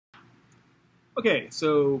Okay,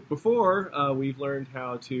 so before we've learned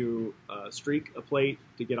how to streak a plate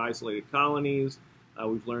to get isolated colonies.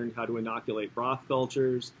 We've learned how to inoculate broth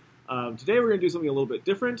cultures. Today we're going to do something a little bit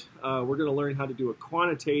different. We're going to learn how to do a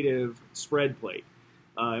quantitative spread plate.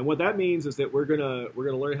 And what that means is that we're going to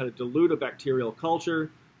learn how to dilute a bacterial culture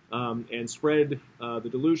and spread the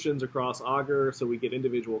dilutions across agar so we get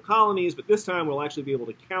individual colonies. But this time we'll actually be able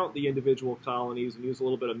to count the individual colonies and use a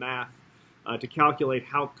little bit of math to calculate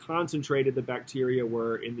how concentrated the bacteria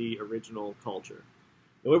were in the original culture.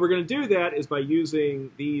 The way we're going to do that is by using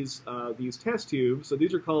these test tubes. So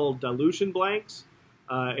these are called dilution blanks,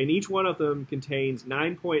 and each one of them contains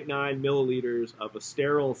 9.9 milliliters of a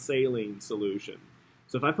sterile saline solution.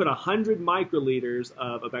 So if I put 100 microliters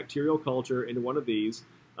of a bacterial culture into one of these,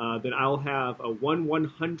 then I'll have a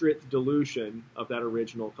 1/100th dilution of that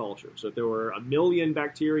original culture. So if there were 1,000,000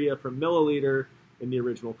 bacteria per milliliter in the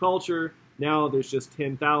original culture, now there's just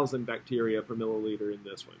 10,000 bacteria per milliliter in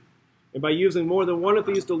this one. And by using more than one of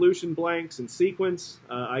these dilution blanks in sequence,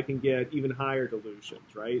 I can get even higher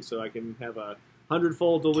dilutions, right? So I can have a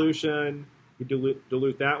 100-fold dilution, you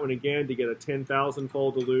dilute that one again to get a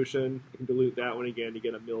 10,000-fold dilution. I can dilute that one again to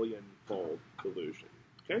get a 1,000,000-fold dilution,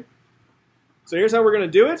 okay? So here's how we're going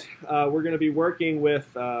to do it. We're going to be working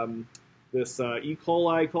with this E.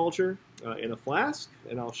 coli culture in a flask,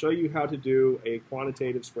 and I'll show you how to do a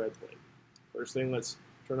quantitative spread plate. First thing, let's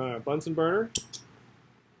turn on our Bunsen burner.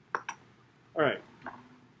 All right,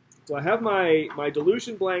 so I have my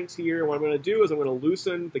dilution blanks here. What I'm going to do is I'm going to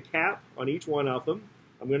loosen the cap on each one of them.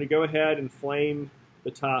 I'm going to go ahead and flame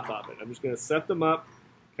the top of it. I'm just going to set them up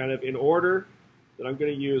kind of in order that I'm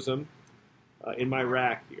going to use them in my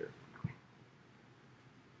rack here.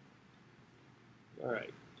 All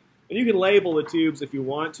right. And you can label the tubes if you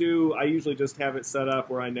want to. I usually just have it set up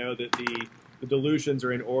where I know that the dilutions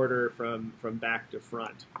are in order from back to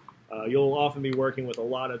front. You'll often be working with a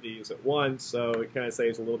lot of these at once, so it kind of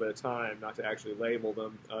saves a little bit of time not to actually label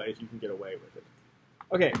them if you can get away with it.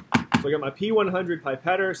 Okay, so I got my P100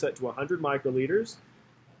 pipetter set to 100 microliters.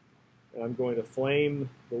 And I'm going to flame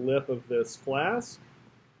the lip of this flask.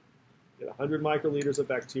 Get 100 microliters of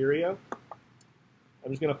bacteria.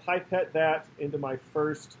 I'm just going to pipette that into my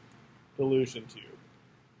first dilution tube.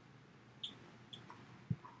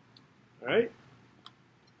 All right,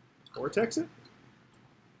 vortex it.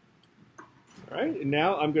 All right, and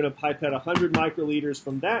now I'm going to pipette 100 microliters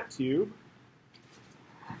from that tube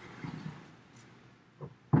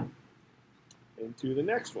into the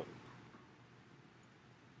next one.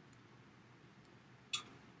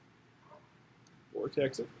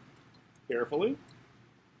 Vortex it carefully.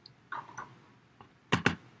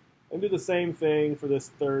 And do the same thing for this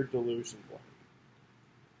third dilution blank.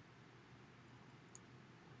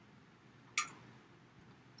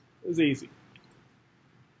 It was easy.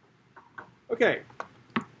 Okay,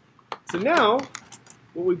 so now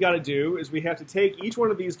what we've got to do is we have to take each one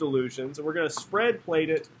of these dilutions and we're going to spread plate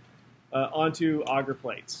it onto agar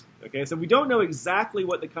plates. Okay, so we don't know exactly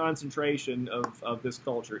what the concentration of this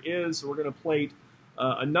culture is, so we're going to plate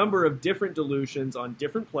a number of different dilutions on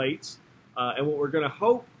different plates. And what we're going to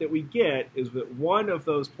hope that we get is that one of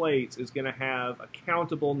those plates is going to have a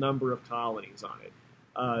countable number of colonies on it.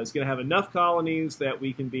 It's going to have enough colonies that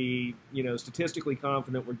we can be, statistically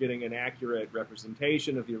confident we're getting an accurate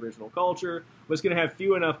representation of the original culture. But it's going to have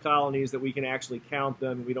few enough colonies that we can actually count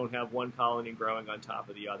them and we don't have one colony growing on top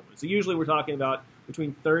of the other one. So usually we're talking about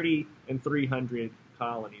between 30 and 300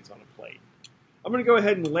 colonies on a plate. I'm going to go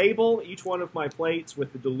ahead and label each one of my plates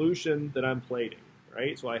with the dilution that I'm plating.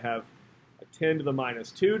 Right? So I have a 10 to the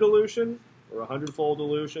minus 2 dilution, or a 100-fold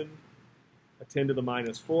dilution, a 10 to the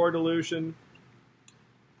minus 4 dilution,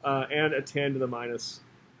 and a 10 to the minus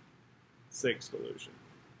 6 dilution.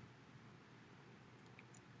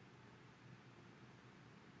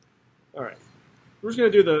 All right, we're just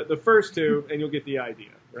going to do the first two, and you'll get the idea,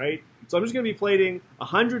 right? So I'm just going to be plating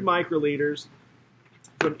 100 microliters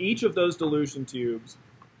from each of those dilution tubes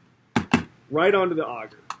right onto the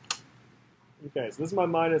agar. Okay, so this is my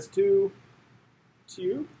minus 2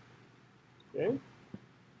 tube. Okay,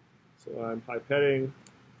 so I'm pipetting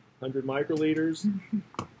 100 microliters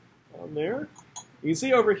on there. You can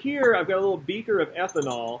see over here I've got a little beaker of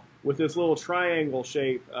ethanol with this little triangle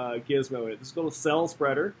shape gizmo in it. This is called a cell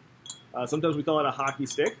spreader. Sometimes we call it a hockey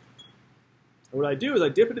stick. And what I do is I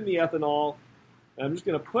dip it in the ethanol, and I'm just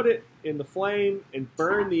going to put it in the flame and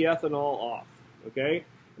burn the ethanol off. Okay,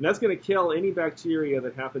 and that's going to kill any bacteria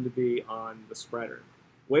that happen to be on the spreader.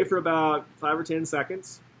 Wait for about 5 or 10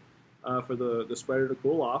 seconds for the spreader to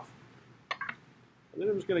cool off. And then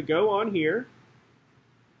I'm just going to go on here,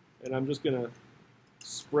 and I'm just going to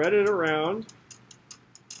spread it around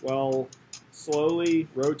while slowly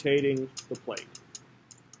rotating the plate.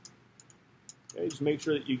 Okay, just make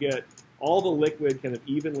sure that you get all the liquid kind of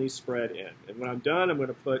evenly spread in. And when I'm done, I'm going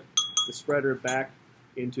to put the spreader back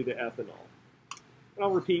into the ethanol. And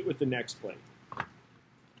I'll repeat with the next plate.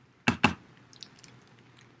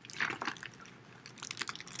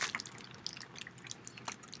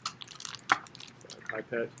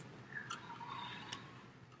 So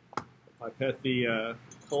pipette the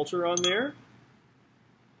culture on there.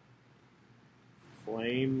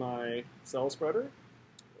 Flame my cell spreader.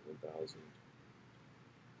 11,000.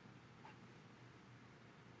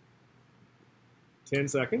 10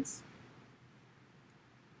 seconds.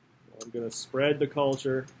 I'm going to spread the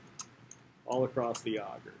culture all across the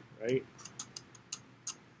auger, right?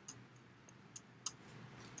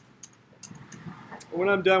 When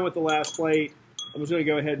I'm done with the last plate, I'm just going to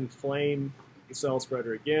go ahead and flame the cell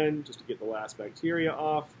spreader again just to get the last bacteria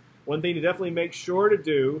off. One thing to definitely make sure to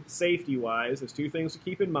do, safety-wise, is two things to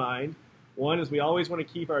keep in mind. One is we always want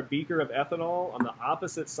to keep our beaker of ethanol on the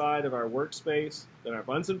opposite side of our workspace than our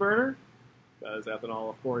Bunsen burner, because ethanol,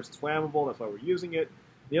 of course, is flammable. That's why we're using it.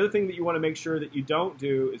 The other thing that you want to make sure that you don't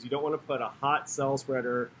do is you don't want to put a hot cell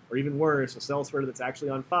spreader, or even worse, a cell spreader that's actually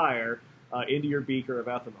on fire, into your beaker of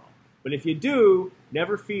ethanol. But if you do,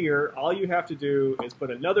 never fear. All you have to do is put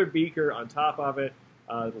another beaker on top of it.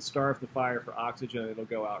 It'll starve the fire for oxygen, and it'll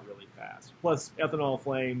go out really fast. Plus, ethanol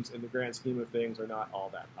flames, in the grand scheme of things, are not all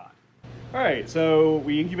that hot. All right, so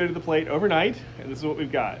we incubated the plate overnight, and this is what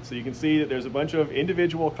we've got. So you can see that there's a bunch of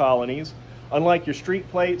individual colonies. Unlike your streak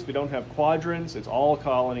plates, we don't have quadrants. It's all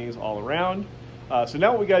colonies all around. So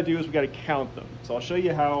now what we got to do is we got to count them. So I'll show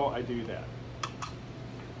you how I do that.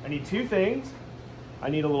 I need two things. I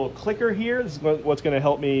need a little clicker here. This is what's going to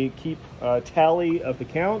help me keep tally of the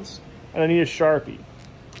counts. And I need a Sharpie.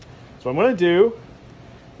 So what I'm going to do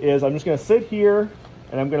is I'm just going to sit here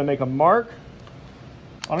and I'm going to make a mark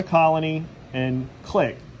on a colony and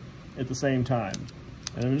click at the same time.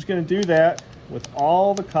 And I'm just going to do that with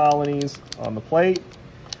all the colonies on the plate,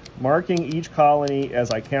 marking each colony as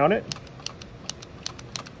I count it.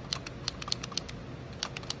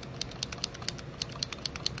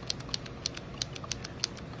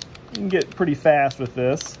 You can get pretty fast with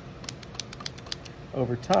this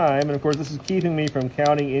over time, and of course this is keeping me from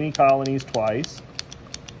counting any colonies twice.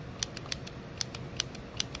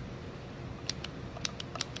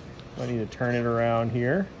 I need to turn it around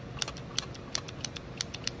here.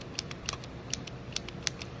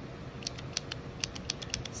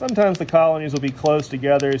 Sometimes the colonies will be close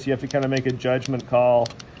together, so you have to kind of make a judgment call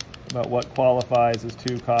about what qualifies as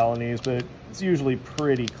two colonies, but it's usually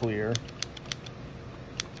pretty clear.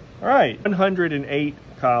 All right, 108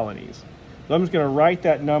 colonies. So I'm just going to write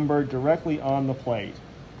that number directly on the plate,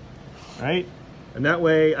 right? And that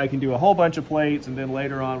way I can do a whole bunch of plates, and then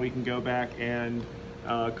later on we can go back and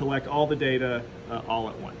collect all the data all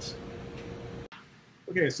at once.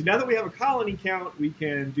 Okay, so now that we have a colony count, we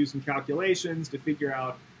can do some calculations to figure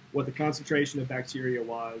out what the concentration of bacteria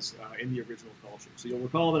was in the original culture. So you'll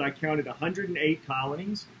recall that I counted 108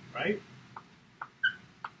 colonies, right?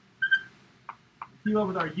 Keep up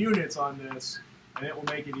with our units on this, and it will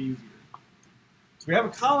make it easier. So we have a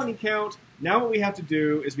colony count. Now what we have to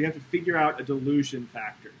do is we have to figure out a dilution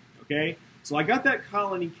factor, okay? So I got that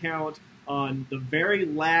colony count on the very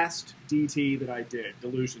last DT that I did,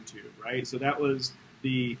 dilution tube, right? So that was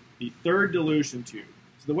the third dilution tube.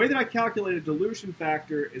 So the way that I calculate a dilution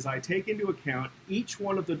factor is I take into account each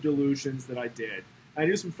one of the dilutions that I did. I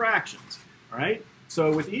do some fractions, all right?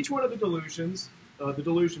 So with each one of the dilutions, the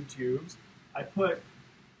dilution tubes, I put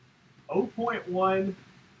 0.1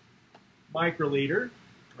 microliter,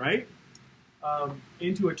 right,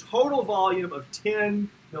 into a total volume of 10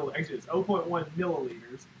 milliliters. Actually, it's 0.1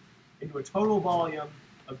 milliliters into a total volume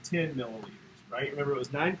of 10 milliliters, right? Remember, it was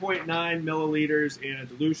 9.9 milliliters in a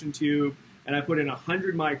dilution tube, and I put in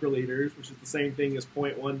 100 microliters, which is the same thing as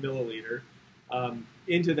 0.1 milliliter,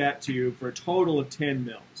 into that tube for a total of 10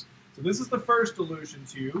 mils. So this is the first dilution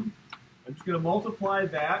tube. I'm just going to multiply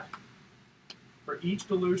that for each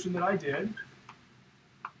dilution that I did.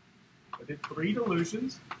 I did 3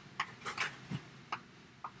 dilutions.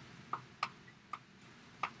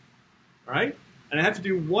 All right, and I have to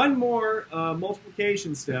do one more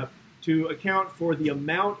multiplication step to account for the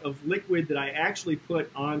amount of liquid that I actually put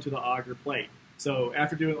onto the agar plate. So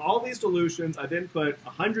after doing all these dilutions, I then put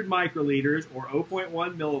 100 microliters, or 0.1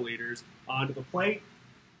 milliliters, onto the plate.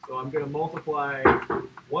 So I'm going to multiply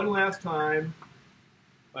one last time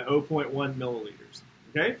by 0.1 milliliters.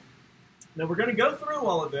 Okay? Now we're going to go through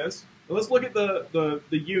all of this. Now let's look at the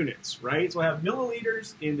units, right? So I have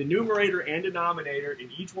milliliters in the numerator and denominator in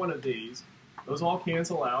each one of these. Those all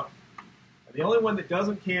cancel out. And the only one that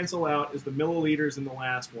doesn't cancel out is the milliliters in the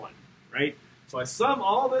last one, right? So I sum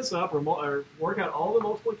all this up, or work out all the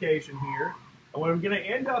multiplication here, and what I'm going to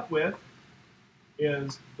end up with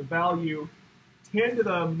is the value 10 to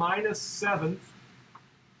the minus 7th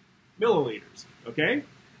milliliters, okay?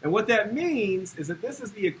 And what that means is that this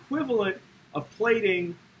is the equivalent of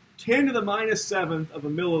plating 10 to the minus 7th of a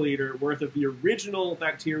milliliter worth of the original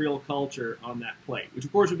bacterial culture on that plate, which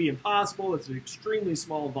of course would be impossible. It's an extremely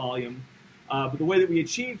small volume. But the way that we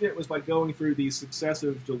achieved it was by going through these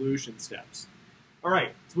successive dilution steps. All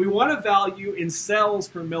right, so we want a value in cells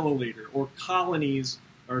per milliliter, or colonies,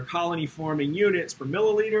 or colony-forming units per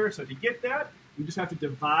milliliter. So to get that, we just have to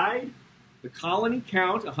divide the colony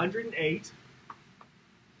count, 108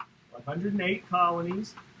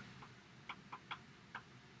 colonies,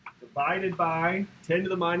 divided by 10 to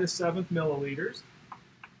the minus 7th milliliters.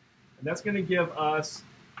 And that's going to give us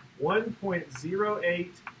 1.08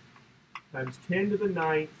 times 10 to the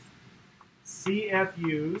 9th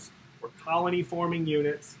CFUs, or colony-forming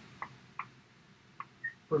units,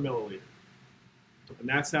 per milliliter. And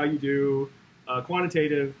that's how you do a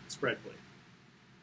quantitative spread plate.